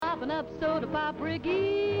popping up soda pop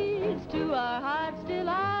rickies to our heart's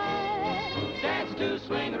delight. Dance to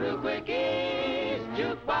swing-a-roo quickies,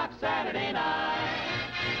 Jukebox Saturday Night.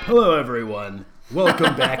 Hello, everyone.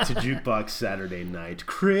 Welcome back to Jukebox Saturday Night.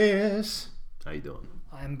 Chris, how you doing?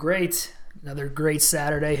 I'm great. Another great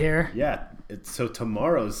Saturday here. Yeah. So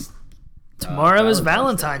tomorrow's... Tomorrow is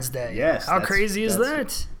Valentine's Day. Yes. How crazy is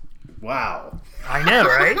that? Wow. I know,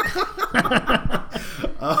 right?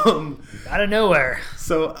 Out of nowhere.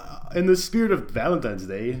 So, in the spirit of Valentine's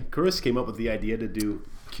Day, Chris came up with the idea to do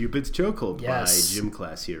Cupid's Chokehold by Gym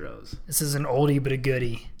Class Heroes. This is an oldie but a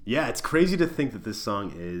goodie. Yeah, it's crazy to think that this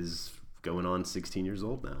song is going on 16 years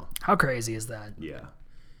old now. How crazy is that? Yeah.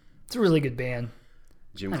 It's a really good band.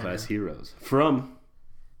 Gym Class Heroes. From...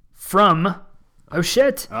 Oh,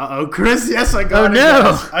 shit. Uh-oh, Chris, yes, I got his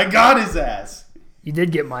ass. I got his ass. You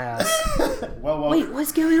did get my ass. well, wait,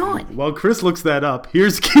 what's going on? While Chris looks that up,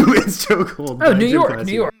 here's Cupid's Chokehold. Oh, New York.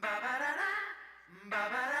 Take a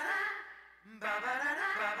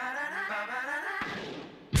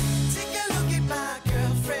look at my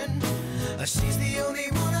girlfriend. She's the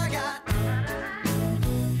only one I got.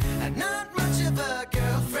 And not much of a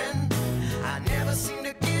girlfriend. I never seem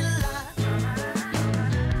to get a lot.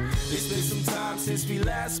 It's been some time since we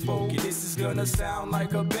last spoke, and this is gonna sound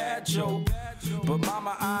like a bad joke. But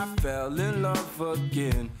mama, I fell in love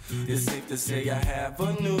again. It's safe to say I have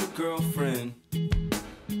a new girlfriend.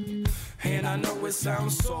 And I know it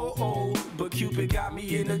sounds so old, but Cupid got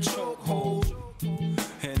me in a chokehold.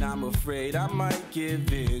 And I'm afraid I might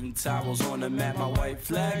give in. Towels on the mat, my white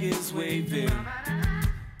flag is waving.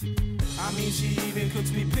 I mean, she even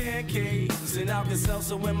cooks me pancakes and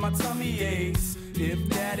Alka-Seltzer when my tummy aches. If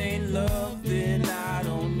that ain't love, then I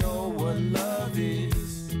don't know what love is.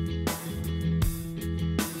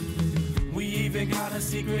 We even got a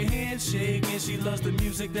secret handshake, and she loves the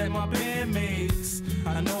music that my band makes.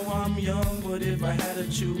 I know I'm young, but if I had to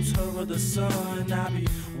choose her or the sun, I'd be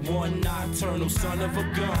one nocturnal son of a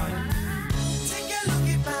gun. Take a look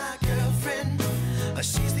at my girlfriend.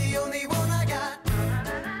 She's the only one I got.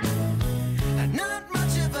 And not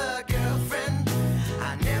much of a girlfriend.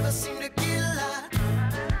 I never seem to get a lot.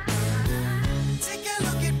 Take a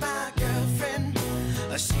look at my girlfriend.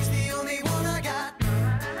 She's the only one I got.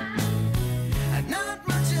 And not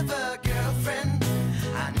much of a girlfriend.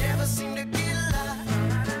 I never seem to get a lot.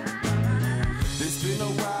 It's been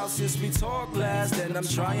a while since we talked last, and I'm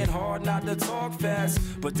trying hard not to talk fast.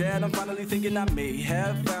 But Dad, I'm finally thinking I may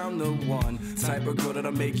have found the one type of girl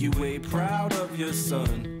that'll make you way proud of your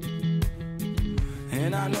son.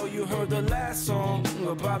 And I know you heard the last song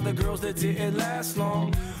about the girls that didn't last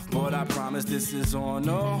long, but I promise this is on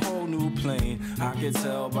a whole new plane. I can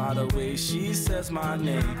tell by the way she says my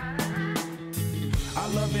name. I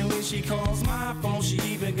love it when she calls my phone. She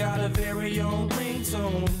even got a very own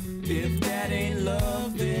ringtone. If that ain't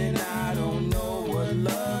love, then I don't know what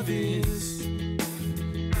love is.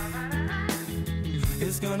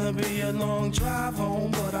 It's gonna be a long drive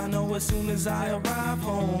home, but I know as soon as I arrive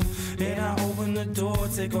home and I open the door,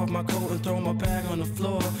 take off my coat and throw my bag on the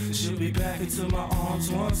floor, she'll be back into my arms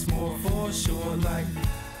once more for sure. Like,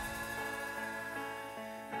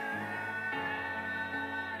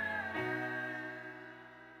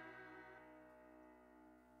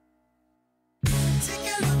 take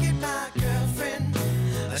a look at my girlfriend.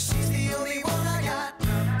 She's the only one I got.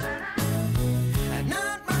 And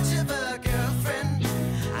not much of a girlfriend.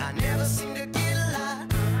 I never seem to get a lot.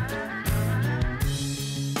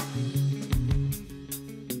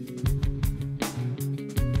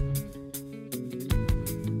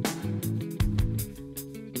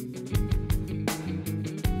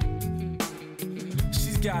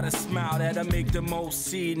 she's got a smile that'll make the most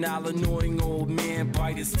senile annoying old man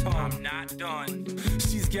bite his tongue. I'm not done.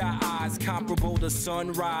 She's got eyes comparable to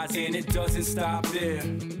sunrise, and it doesn't stop there.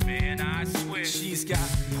 Man, I swear. She's got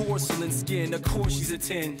porcelain skin, of course she's a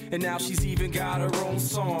 10, and now she's even got her own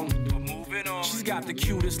song. But moving on. She's got the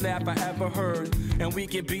cutest laugh I ever heard, and we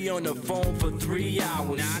can be on the phone for 3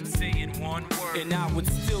 hours. Not saying one word. And I would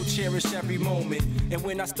still cherish every moment. And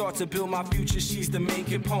when I start to build my future, she's the main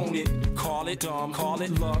component. Call it dumb, call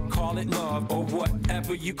it luck, call it love, or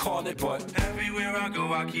whatever you call it. But everywhere I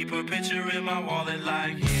go, I keep a picture in my wallet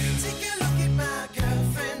like you. Take a look at my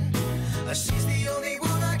girlfriend. She's the only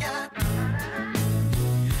one I got.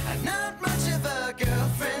 And not much of a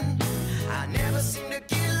girlfriend. I never seem to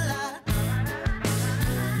get a lot.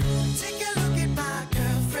 Take a look at my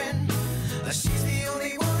girlfriend. She's the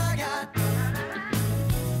only one I got.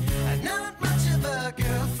 And not much of a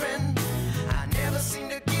girlfriend. I never seem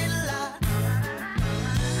to get a lot.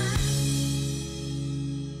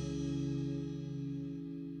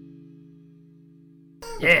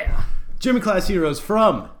 Yeah. Gym Class Heroes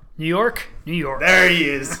from... New York, New York. There he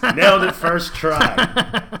is. Nailed it first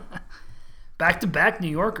try. Back-to-back New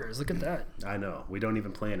Yorkers. Look at that. I know. We don't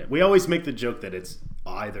even plan it. We always make the joke that it's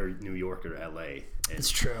either New York or LA. And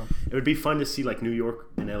It's true. it would be fun to see like New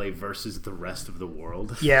York and LA versus the rest of the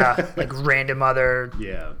world. Yeah, like random other...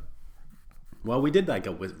 Yeah. Well, we did like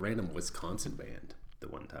a random Wisconsin band the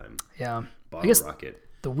one time. Yeah. Bottle I guess Rocket.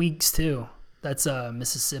 the Weeks, too. That's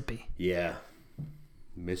Mississippi. Yeah.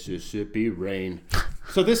 Mississippi Rain.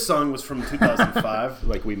 So this song was from 2005,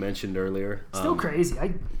 like we mentioned earlier. Still crazy.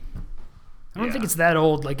 I don't yeah. think it's that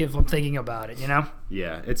old, like, if I'm thinking about it, you know?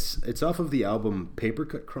 Yeah, it's off of the album Paper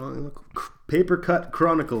Cut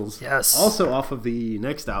Chronicles. Yes. Also off of the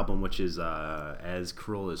next album, which is As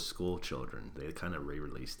Cruel as School Children. They kind of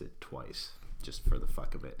re-released it twice, just for the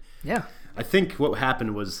fuck of it. Yeah. I think what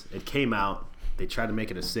happened was it came out, they tried to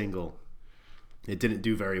make it a single. It didn't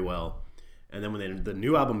do very well. And then when the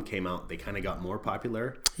new album came out, they kind of got more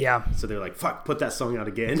popular. Yeah. So they're like, fuck, put that song out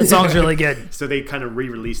again. The song's really good. So they kind of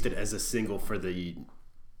re-released it as a single for the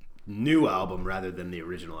new album rather than the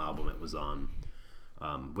original album it was on,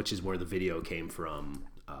 which is where the video came from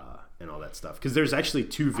and all that stuff. Because there's actually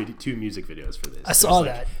two music videos for this. I saw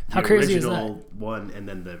that. How crazy is that? The original one and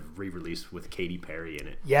then the re-release with Katy Perry in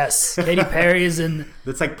it. Yes. Katy Perry is in...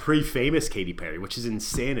 That's like pre-famous Katy Perry, which is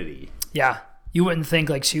insanity. Yeah. You wouldn't think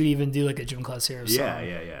like she would even do like a Gym Class Heroes song.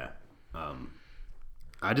 Yeah.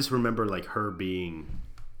 I just remember like her being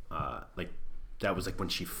like that was like when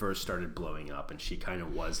she first started blowing up, and she kind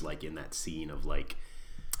of was like in that scene of like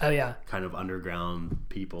Oh yeah. kind of underground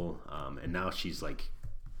people, and now she's like,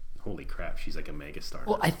 holy crap, she's like a mega star.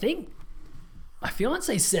 Well, I think my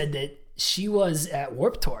fiance said that she was at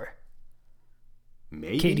Warped Tour.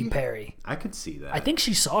 Maybe Katy Perry. I could see that. I think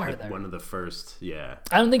she saw her like there. one of the first. Yeah.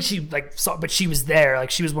 I don't think she like saw, but she was there. Like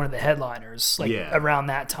she was one of the headliners. Like Yeah. around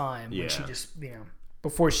that time Yeah. when she just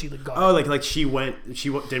before she got. Oh, like she went. She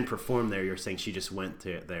didn't perform there. You're saying she just went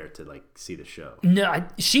there to like see the show. No,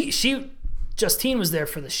 Justine was there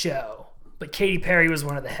for the show, but Katy Perry was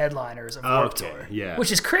one of the headliners of Warped Okay, Tour. yeah.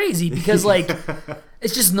 Which is crazy because like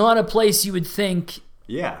it's just not a place you would think.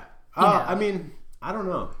 Yeah. know. I mean, I don't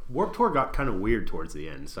know. Warped Tour got kind of weird towards the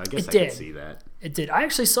end, so I guess It I did. can see that. It did. I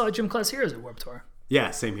actually saw Gym Class Heroes at Warped Tour.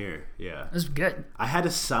 Yeah, same here. Yeah. It was good. I had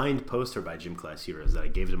a signed poster by Gym Class Heroes that I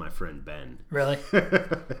gave to my friend Ben. Really?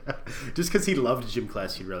 Just because he loved Gym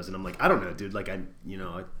Class Heroes, and I'm like, I don't know, dude. Like,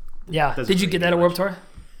 Yeah. doesn't Did you really get that mean at Warped much. Tour?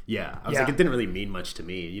 Yeah, I was Yeah. like, it didn't really mean much to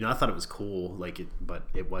me. I thought it was cool, but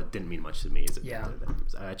it didn't mean much to me as it Yeah. did to them.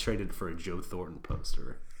 I traded it for a Joe Thornton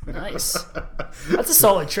poster. Nice. That's a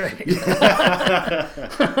solid trade.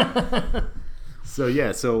 So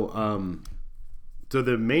yeah, so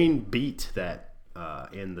the main beat that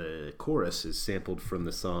in the chorus is sampled from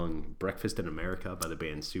the song "Breakfast in America" by the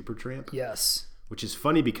band Supertramp. Yes. Which is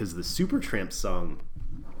funny because the Supertramp song,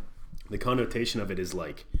 the connotation of it is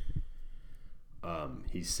like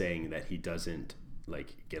he's saying that he doesn't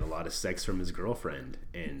like get a lot of sex from his girlfriend,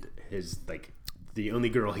 and his like the only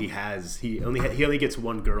girl he has, he only gets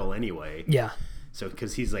one girl anyway. Yeah. So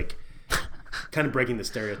because he's like kind of breaking the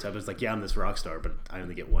stereotype. It's like, yeah, I'm this rock star, but I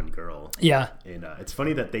only get one girl. Yeah. And it's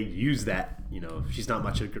funny that they use that, she's not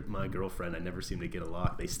much of my girlfriend. I never seem to get a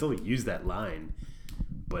lot. They still use that line,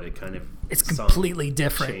 but it kind of... It's the song completely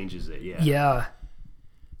different. Changes it, yeah. Yeah.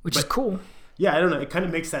 Which is But- cool. Yeah, I don't know. It kind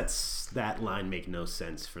of makes that line make no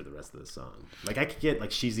sense for the rest of the song. Like, I could get,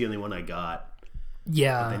 like, she's the only one I got.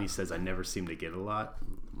 Yeah. Then he says, I never seem to get a lot.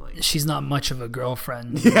 I'm like, She's not much of a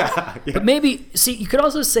girlfriend. yeah. But maybe, see, you could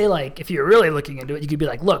also say, like, if you're really looking into it, you could be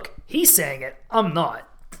like, look, he's saying it. I'm not.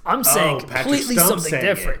 I'm saying Patrick completely Stump something sang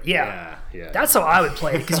different. it. Yeah. Yeah. That's how I would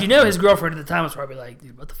play it. Because his girlfriend at the time was probably like,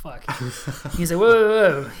 dude, what the fuck? He's like,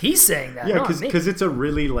 whoa. He's saying that. Yeah, not me. because it's a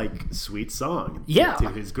really like sweet song. Yeah. To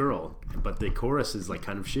his girl, but the chorus is like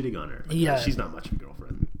kind of shitting on her. Like, Yeah. she's not much of a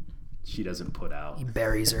girlfriend. She doesn't put out. He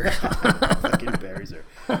buries her. Fucking buries her.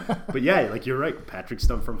 But yeah, like you're right. Patrick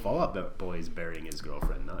Stump from Fall Out Boy is burying his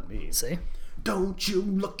girlfriend, not me. See? Don't you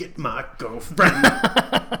look at my girlfriend.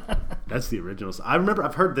 That's the original song. I remember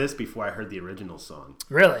I've heard this before I heard the original song.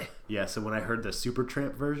 Really? Yeah, so when I heard the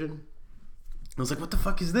Supertramp version, I was like, what the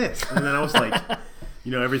fuck is this? And then I was like,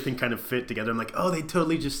 everything kind of fit together. I'm like, oh, they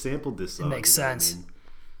totally just sampled this song. Makes You know what I sense. mean?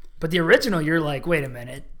 But the original, you're like, wait a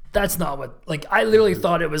minute. That's not what, like, I literally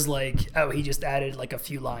thought it was like, oh, he just added like a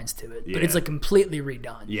few lines to it. But it's Yeah. like completely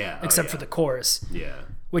redone. Yeah. Oh, Except yeah. for the chorus. Yeah.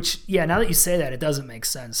 Which, yeah, now that you say that, it doesn't make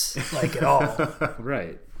sense, like, at all.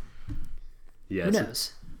 Right. Yeah. Who so-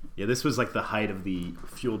 knows? yeah, this was like the height of the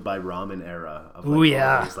Fueled by Ramen era of Ooh, like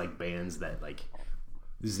yeah. all these like bands that like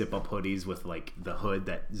zip-up hoodies with, like, the hood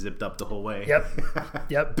that zipped up the whole way.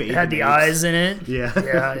 Yep. Baby It had the names. eyes in it. Yeah.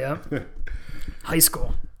 Yeah. High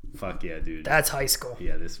school. Fuck yeah, dude. That's high school.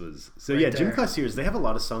 Yeah, this was... So, Right yeah, Gym there. Class Heroes, they have a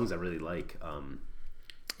lot of songs I really like.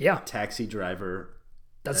 Yeah, Taxi Driver.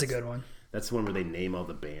 that's a good one. That's the one where they name all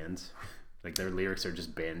the bands. Like, their lyrics are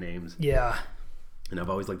just band names. Yeah. And I've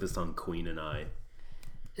always liked the song Queen and I.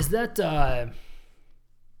 Is that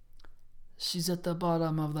she's at the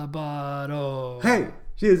bottom of the bottle? Hey,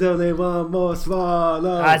 she's only one more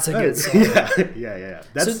swallow. That's a good song. Yeah.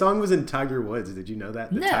 That So- song was in Tiger Woods. Did you know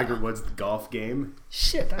that? The No. Tiger Woods golf game.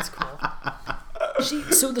 Shit, that's cool.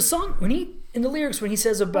 So the song in the lyrics when he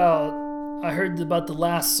says about I heard about the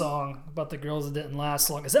last song about the girls that didn't last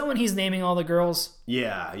long. Is that when he's naming all the girls?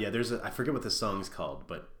 Yeah. There's I forget what the song's called,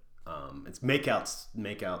 but it's make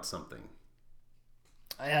out something.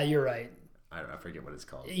 Yeah, you're right. I forget what it's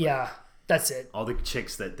called. Yeah, that's it. All the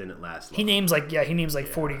chicks that didn't last long. He names like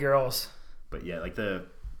 40 girls. But yeah, like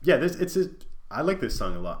I like this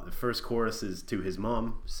song a lot. The first chorus is to his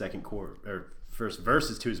mom, first verse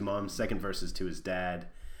is to his mom, second verse is to his dad.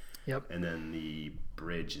 Yep. And then the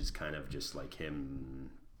bridge is kind of just like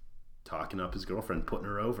him talking up his girlfriend, putting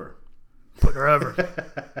her over. Putting her over.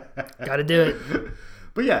 Got to do it.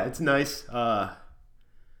 But yeah, it's nice. It's a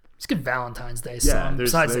good Valentine's Day Yeah, song.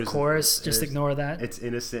 Besides the there's- chorus, just there's- ignore that. It's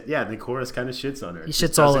innocent. Yeah, the chorus kind of shits on her. He It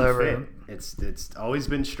just shits all doesn't over fit. him. It's always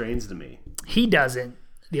been strange to me. He doesn't.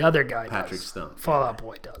 The other guy Patrick does. Stump. Fall Out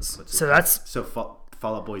Boy does. What's So it- that's So Fall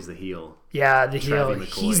Out Boy's the heel. yeah, the heel. Travie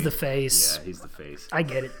McCoy. He's the face. Yeah, he's the face. I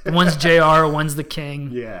get it. One's JR, one's the king.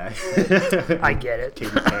 Yeah. I get it.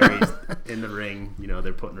 Katy Perry's in the ring. You know,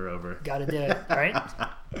 they're putting her over. Got to do it. All right.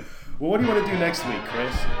 Well, what do you want to do next week,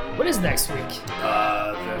 Chris? What is next week?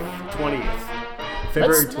 The 20th.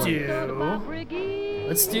 February Let's 20th.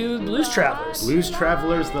 Let's do Blues Travelers. Blues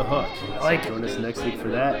Travelers, The Hook. I like it. Join us next week for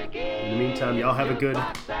that. In the meantime, y'all have a good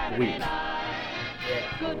week.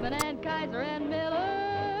 Goodman and Kaiser and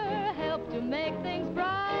Miller help to make things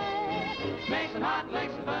bright. Make some hot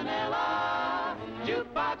licks of vanilla,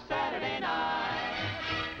 jukebox Saturday night.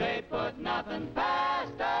 They put nothing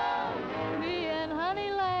past us, me and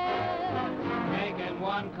Honeyland. Making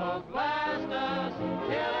one Coke last us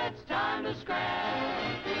till it's time to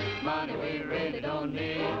scratch. Money, we really don't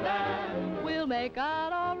need that. We'll make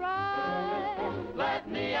out all right. Let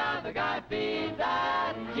me out, the guy feed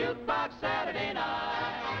that jukebox Saturday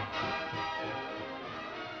night.